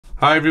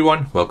Hi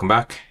everyone, welcome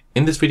back.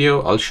 In this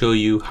video, I'll show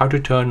you how to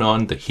turn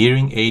on the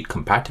hearing aid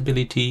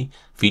compatibility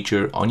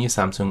feature on your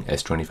Samsung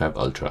S25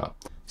 Ultra.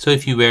 So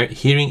if you wear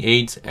hearing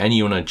aids and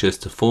you want to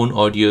adjust the phone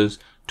audios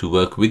to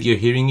work with your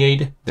hearing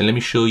aid, then let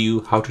me show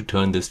you how to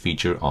turn this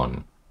feature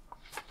on.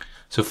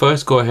 So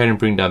first, go ahead and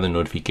bring down the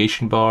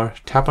notification bar,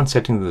 tap on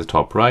settings at the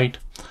top right,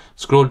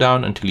 scroll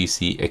down until you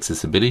see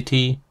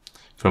accessibility.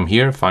 From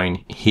here,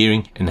 find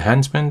hearing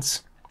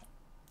enhancements.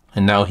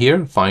 And now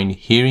here, find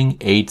hearing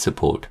aid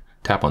support.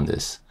 Tap on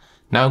this.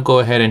 Now go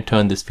ahead and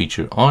turn this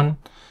feature on.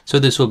 So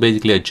this will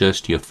basically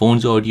adjust your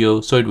phone's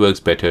audio so it works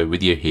better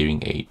with your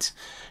hearing aids.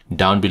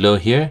 Down below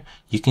here,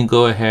 you can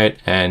go ahead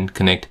and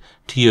connect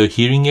to your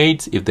hearing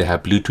aids if they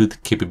have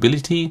Bluetooth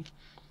capability.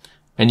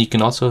 And you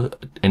can also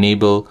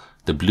enable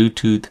the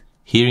Bluetooth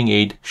hearing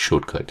aid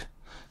shortcut.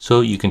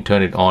 So you can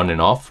turn it on and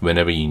off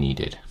whenever you need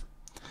it.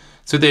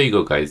 So there you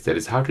go guys, that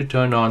is how to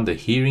turn on the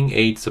hearing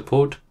aid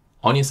support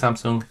on your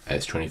Samsung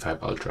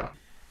S25 Ultra.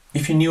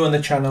 If you're new on the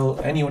channel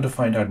and you want to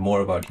find out more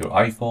about your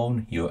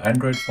iPhone, your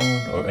Android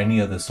phone, or any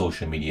other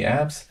social media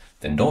apps,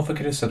 then don't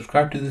forget to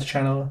subscribe to this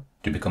channel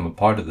to become a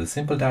part of the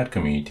Simple Dad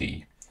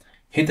community.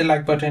 Hit the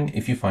like button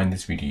if you find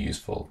this video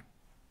useful.